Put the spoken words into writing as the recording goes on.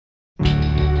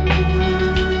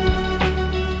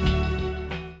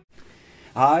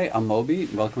Hi, I'm Moby.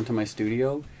 Welcome to my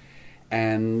studio.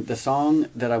 And the song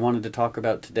that I wanted to talk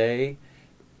about today,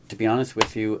 to be honest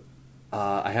with you,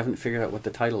 I haven't figured out what the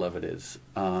title of it is.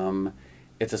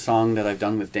 It's a song that I've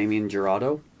done with Damien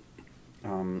Jurado,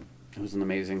 who's an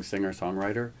amazing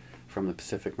singer-songwriter from the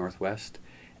Pacific Northwest.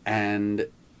 And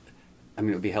I mean,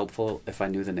 it would be helpful if I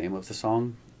knew the name of the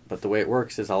song. But the way it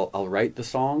works is I'll write the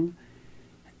song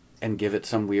and give it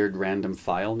some weird random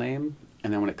file name.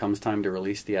 And then when it comes time to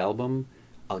release the album,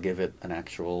 I'll give it an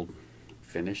actual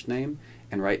finished name.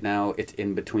 And right now it's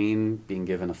in between being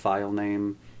given a file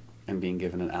name and being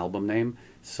given an album name.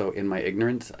 So in my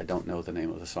ignorance, I don't know the name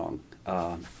of the song.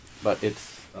 But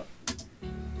it's...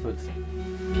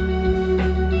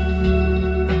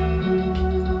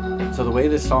 So the way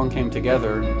this song came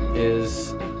together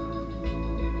is...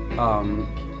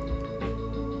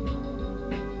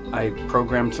 I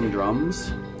programmed some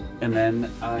drums, and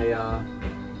then I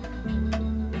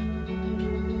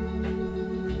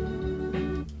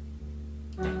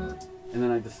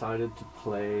decided to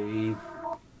play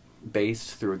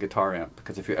bass through a guitar amp,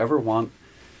 because if you ever want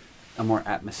a more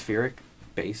atmospheric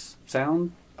bass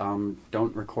sound,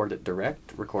 don't record it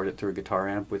direct, record it through a guitar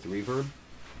amp with reverb.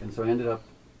 And so I ended up,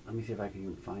 let me see if I can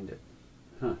even find it.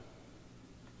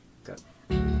 Good.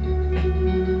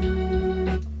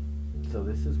 So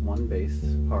this is one bass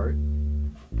part,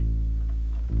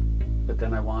 but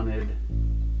then I wanted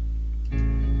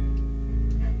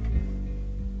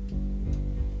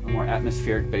a more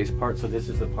atmospheric bass part, so this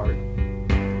is the part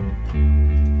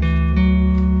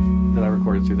that I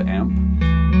recorded through the amp.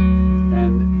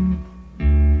 And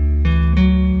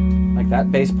like that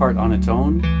bass part on its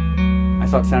own, I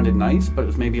thought sounded nice, but it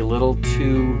was maybe a little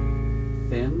too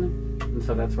thin, and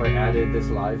so that's where I added this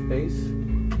live bass.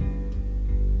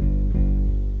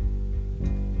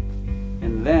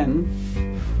 And then,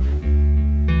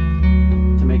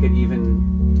 to make it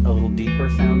even a little deeper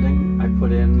sounding, I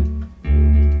put in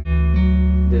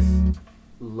this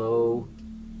low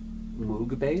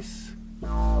Moog bass,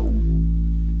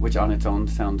 which on its own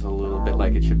sounds a little bit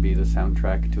like it should be the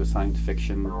soundtrack to a science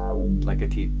fiction, like a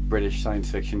British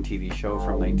science fiction TV show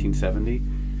from 1970.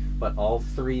 But all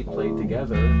three played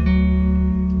together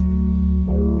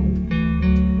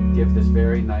give this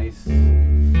very nice,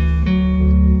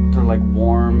 sort of like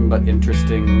warm but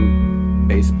interesting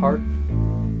bass part.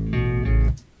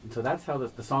 And so that's how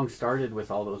the song started, with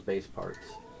all those bass parts.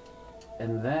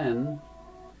 And then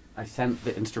I sent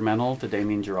the instrumental to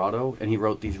Damien Jurado, and he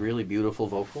wrote these really beautiful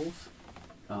vocals,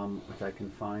 which I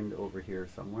can find over here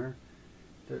somewhere.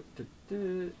 Here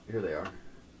they are.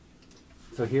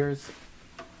 So here's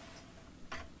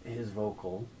his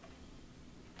vocal.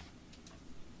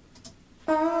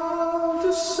 I'll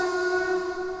decide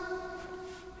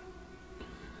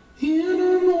in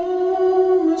a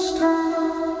moment's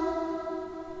time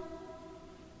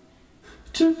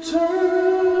to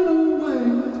turn away.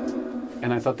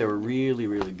 And I thought they were really,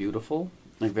 really beautiful,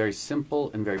 like very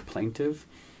simple and very plaintive.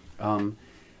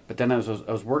 But then as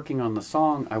I was working on the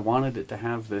song, I wanted it to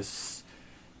have this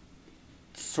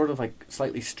sort of like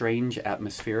slightly strange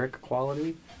atmospheric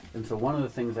quality. And so one of the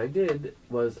things I did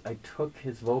was I took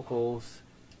his vocals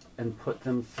and put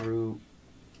them through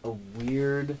a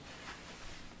weird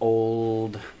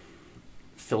old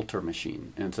filter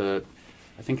machine. And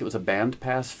I think it was a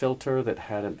bandpass filter that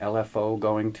had an LFO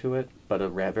going to it, but a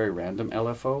very random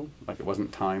LFO, like it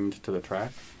wasn't timed to the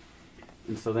track.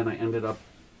 And so then I ended up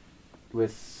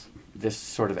with this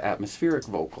sort of atmospheric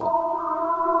vocal.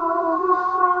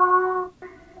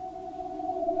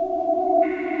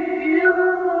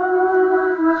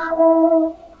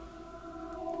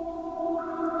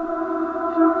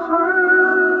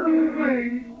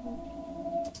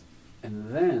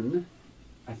 And then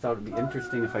I thought it would be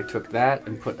interesting if I took that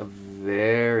and put a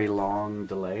very long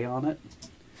delay on it.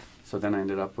 So then I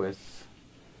ended up with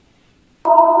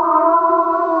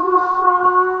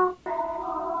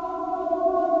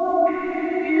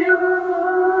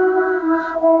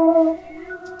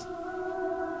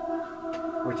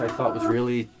which I thought was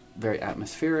really very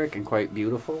atmospheric and quite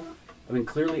beautiful. I mean,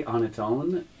 clearly on its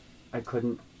own I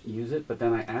couldn't use it, but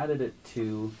then I added it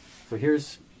to, so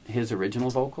here's his original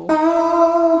vocal.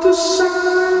 I'll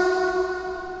decide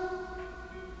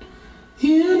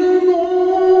in a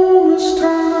moment's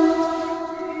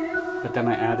time. But then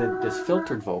I added this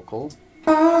filtered vocal.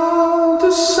 I'll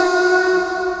decide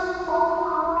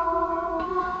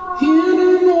in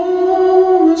a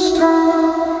moment's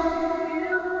time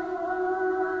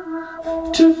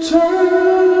to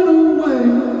turn away.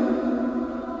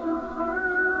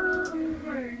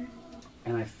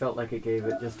 And I felt like it gave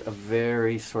it just a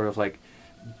very sort of like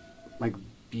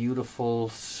beautiful,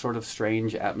 sort of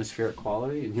strange atmospheric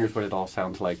quality, and here's what it all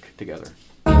sounds like together.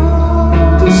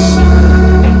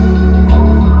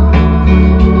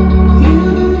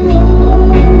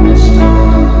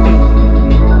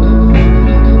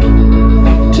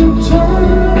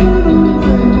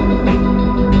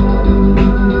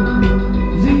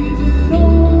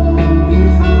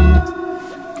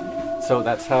 So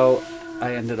that's how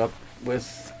I ended up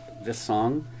with this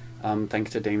song,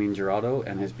 thanks to Damien Jurado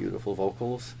and his beautiful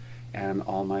vocals and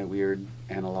all my weird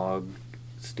analog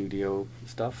studio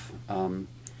stuff.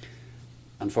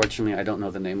 Unfortunately, I don't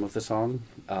know the name of the song.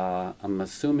 I'm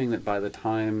assuming that by the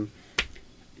time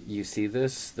you see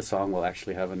this, the song will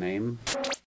actually have a name.